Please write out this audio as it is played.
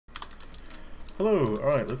Hello,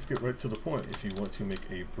 alright, let's get right to the point. If you want to make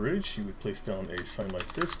a bridge, you would place down a sign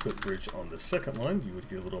like this, put bridge on the second line, you would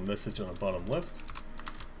get a little message on the bottom left,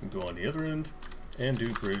 and go on the other end, and do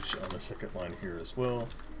bridge on the second line here as well.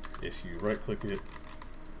 If you right click it,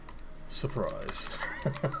 surprise.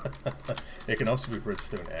 It can also be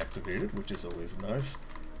redstone activated, which is always nice,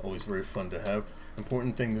 always very fun to have.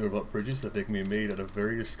 Important thing there about bridges that they can be made out of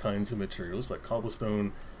various kinds of materials like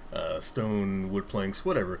cobblestone, stone, wood planks,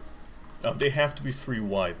 whatever. They have to be 3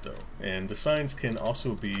 wide though, and the signs can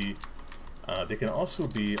also be they can also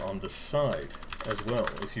be on the side as well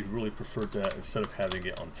if you really prefer that instead of having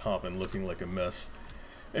it on top and looking like a mess.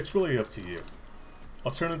 It's really up to you.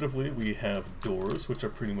 Alternatively, we have doors, which are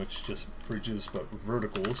pretty much just bridges but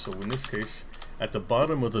vertical. So in this case, at the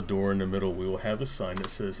bottom of the door in the middle, we will have a sign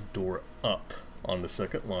that says door up on the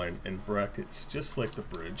second line in brackets, just like the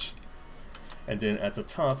bridge. And then at the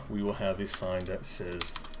top, we will have a sign that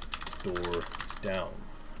says door down.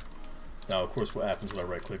 Now, of course, what happens when I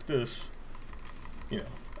right click this, you know,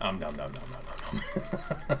 nom.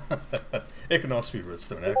 It can also be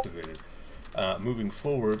redstone activated. Moving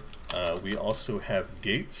forward, we also have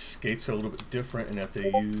gates. Gates are a little bit different in that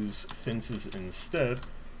they use fences instead,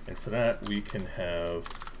 and for that we can have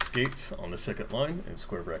gates on the second line in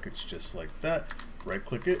square brackets just like that. Right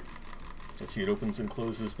click it and see it opens and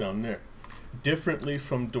closes down there. Differently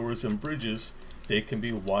from doors and bridges, they can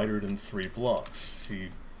be wider than 3 blocks. See,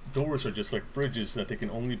 doors are just like bridges that they can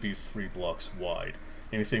only be 3 blocks wide.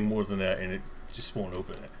 Anything more than that and it just won't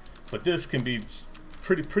open it. But this can be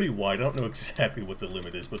pretty wide. I don't know exactly what the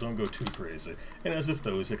limit is, but don't go too crazy. And as with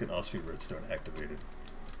those, they can also be redstone activated.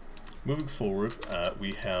 Moving forward,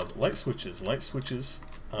 we have light switches. Light switches,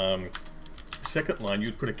 second line,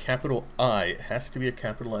 you'd put a capital I. It has to be a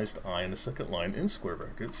capitalized I in the second line in square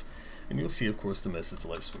brackets. And you'll see, of course, the message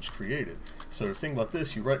light switch created. So the thing about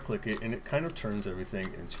this, you right click it and it kind of turns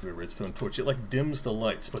everything into a redstone torch. It like dims the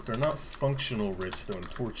lights, but they're not functional redstone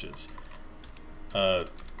torches. Yeah,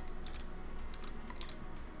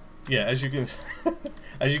 as you can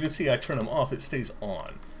see, I turn them off, it stays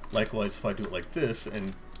on. Likewise, if I do it like this,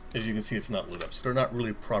 and as you can see, it's not lit up, so they're not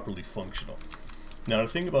really properly functional. Now, the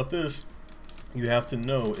thing about this, you have to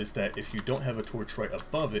know is that if you don't have a torch right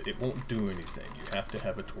above it, it won't do anything. You have to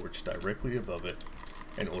have a torch directly above it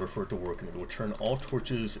in order for it to work, and it will turn all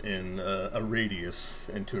torches in a radius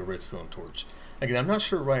into a redstone torch. Again, I'm not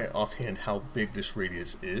sure right offhand how big this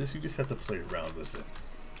radius is. You just have to play around with it.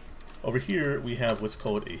 Over here, we have what's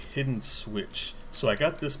called a hidden switch. So I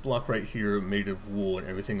got this block right here made of wool and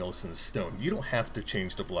everything else in stone. You don't have to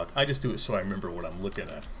change the block. I just do it so I remember what I'm looking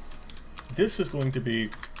at. This is going to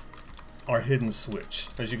be our hidden switch.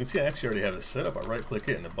 As you can see, I actually already have it set up. I right click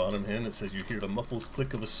it in the bottom hand. It says you hear the muffled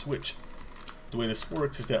click of a switch. The way this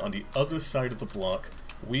works is that on the other side of the block,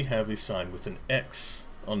 we have a sign with an X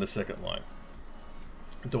on the second line.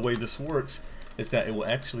 The way this works is that it will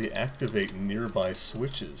actually activate nearby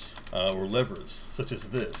switches or levers, such as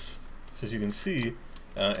this. So as you can see,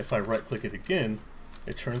 if I right click it again,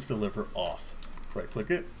 it turns the lever off. Right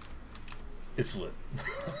click it, it's lit.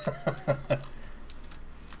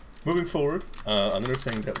 Moving forward, another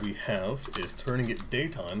thing that we have is turning it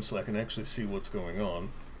daytime so I can actually see what's going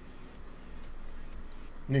on.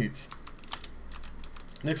 Neat.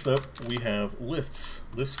 Next up, we have lifts.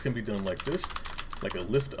 Lifts can be done like this, like a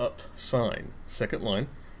lift up sign, second line.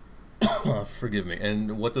 Forgive me.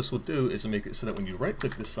 And what this will do is make it so that when you right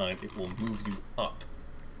click the sign, it will move you up.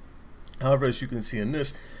 However, as you can see in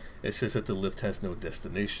this, it says that the lift has no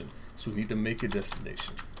destination. So we need to make a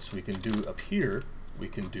destination. So we can do up here, we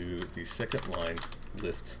can do the second line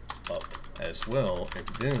lift up as well, and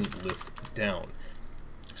then lift down.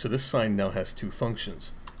 So this sign now has 2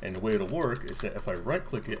 functions. And the way it'll work is that if I right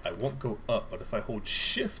click it, I won't go up, but if I hold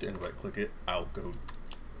shift and right click it, I'll go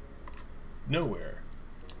nowhere.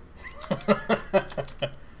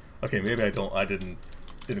 Okay, maybe I didn't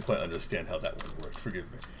quite understand how that one worked.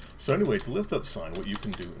 Forgive me. So anyway, the lift up sign, what you can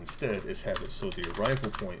do instead is have it so the arrival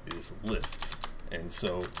point is lift. And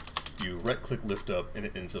so you right click lift up and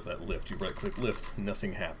it ends up at lift. You right click lift,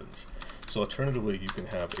 nothing happens. So alternatively, you can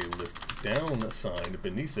have a lift down sign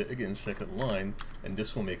beneath it, again second line, and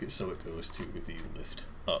this will make it so it goes to the lift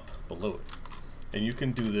up below it. And you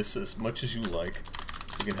can do this as much as you like.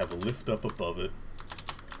 You can have a lift up above it,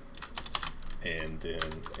 and then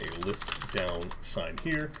a lift down sign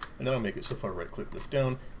here, and that'll make it so if I right click lift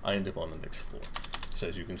down, I end up on the next floor. So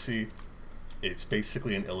as you can see, it's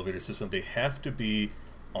basically an elevator system. They have to be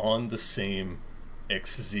on the same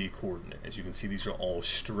XZ coordinate. As you can see, these are all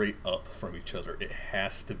straight up from each other. It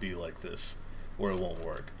has to be like this or it won't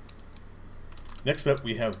work. Next up,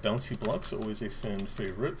 we have bouncy blocks, always a fan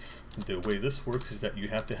favorite. The way this works is that you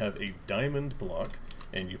have to have a diamond block,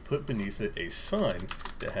 and you put beneath it a sign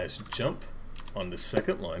that has jump on the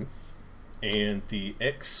second line, and the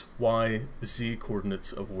X, Y, Z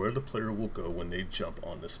coordinates of where the player will go when they jump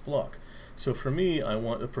on this block. So for me, I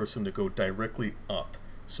want the person to go directly up.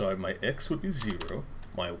 So my X would be 0,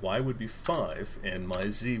 my Y would be 5, and my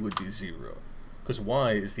Z would be 0. Because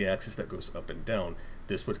Y is the axis that goes up and down.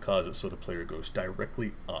 This would cause it so the player goes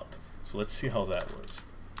directly up. So let's see how that works.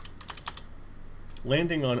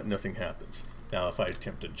 Landing on it, nothing happens. Now if I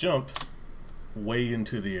attempt to jump, way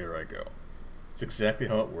into the air I go. It's exactly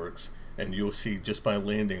how it works, and you'll see just by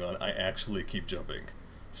landing on it, I actually keep jumping.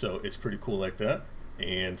 So it's pretty cool like that,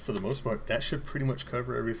 and for the most part, that should pretty much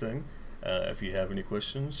cover everything. If you have any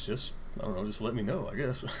questions, just, I don't know, just let me know, I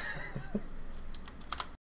guess.